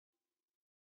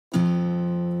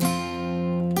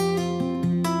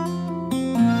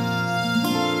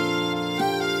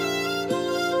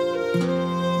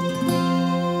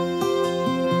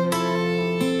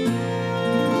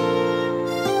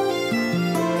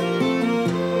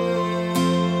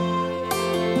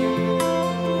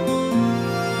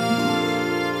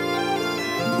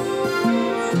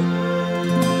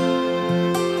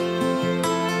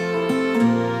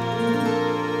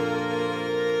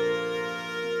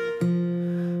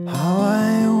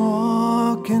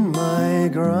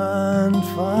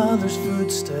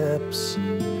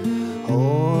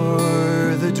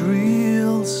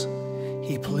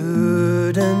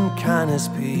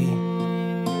Cannisby.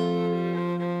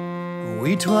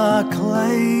 We twa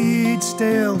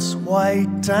Clydesdales,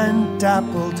 white and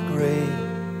dappled grey.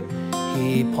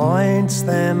 He points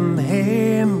them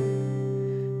Hame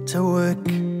Tae Wick,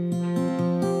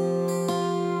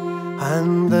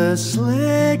 and the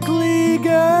slickly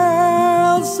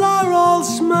girls are all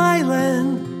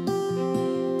smiling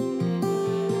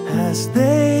as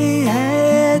they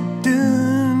head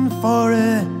doon for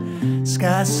a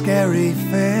Scarfskerry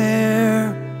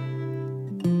Fair.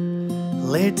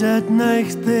 Late at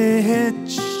night they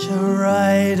hitch a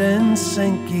ride in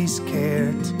Sincy's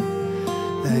cairt,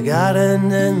 the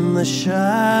garron in the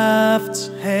shafts,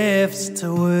 hefts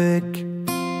to wick.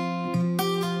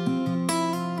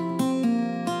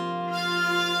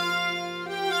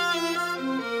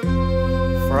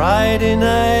 Friday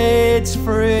nights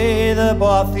frae the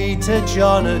bothy to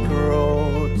Dunnet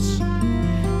roads,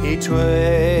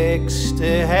 etwixt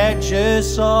the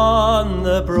hedges on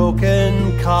the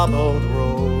broken-cobbled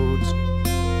roads.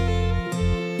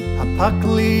 A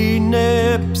pucklie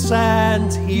nips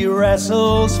and he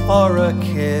wrestles for a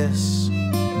kiss,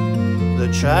 the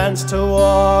chance to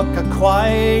walk a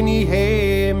Quinie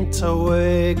Hame Tae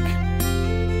Wick.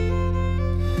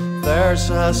 There's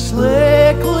a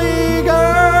slickly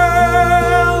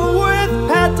girl with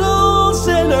petals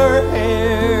in her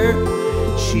hair.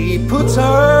 She puts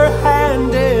her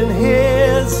hand in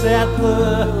his at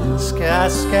the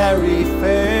Scarfskerry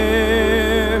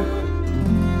Fair.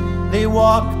 They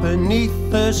walk beneath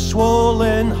the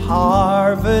swollen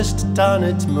harvest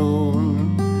Dunnet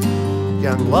moon,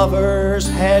 young lovers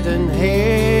heading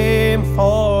hame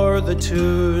for the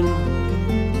toon.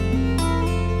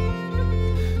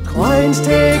 Quines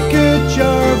take good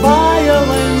your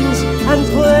violins and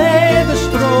play the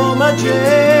Stroma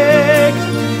Jig.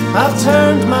 I've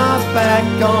turned my back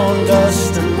on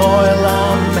dust and moil,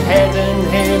 I'm heading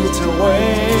Hame Tae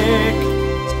Wick.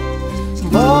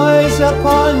 Boys,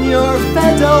 upon your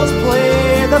fiddles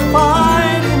play the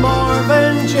fine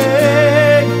Morven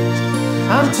Jig.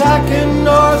 I'm tacking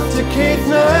north to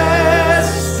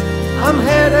Quines, I'm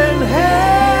heading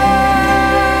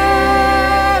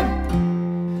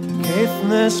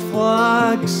Quines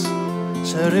flags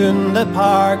surround the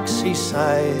parks he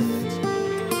scythed,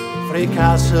 frae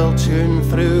castle toon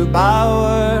through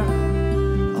bower,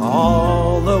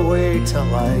 all the way to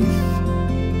life.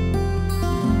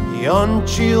 Yon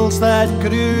shields that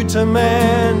grew to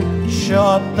men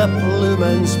shot the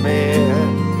ploughman's mare.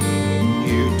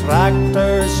 You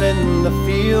tractors in the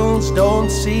fields don't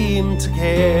seem to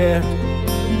care.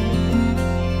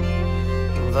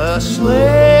 The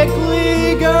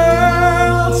slickly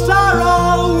girls are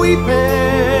all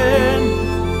weeping.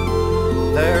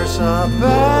 There's a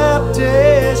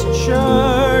Baptist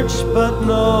church, but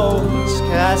no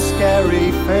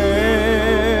Scarfskerry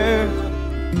Fair.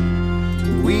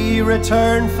 We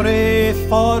return frae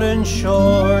foreign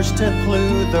shores to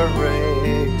plough the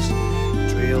rigs,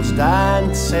 dreels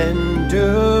dancing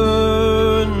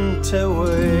doon to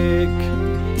Wick.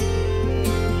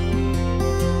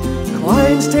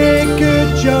 Quines take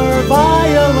good your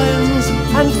violins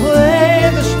and play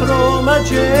the Stroma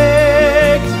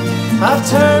Jig. I've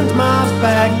turned my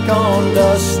back on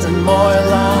dust and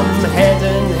moil, I'm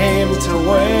heading Hame Tae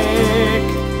Wick.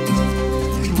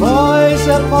 Boys,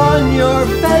 upon your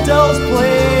fiddles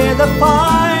play the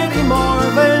fine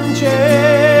Morven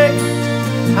Jig.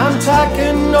 I'm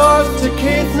tacking north to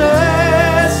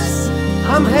Quines,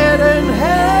 I'm heading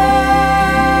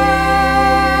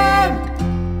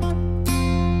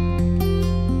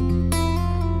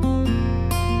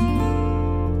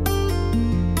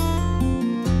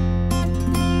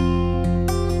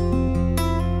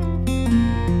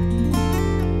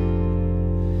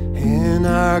in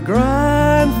our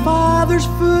grandfather's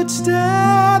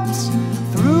footsteps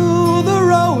through the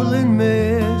rolling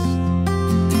mist,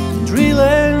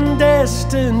 dreeling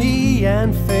destiny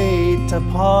and fate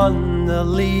upon the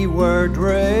leeward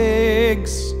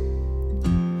rigs.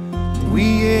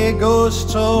 We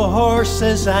ghosts o'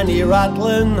 horses and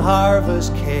rattling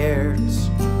harvest cairts,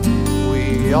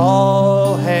 we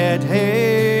all head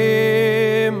hame.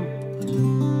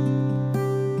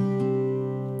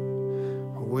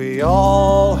 We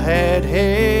all head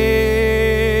hame.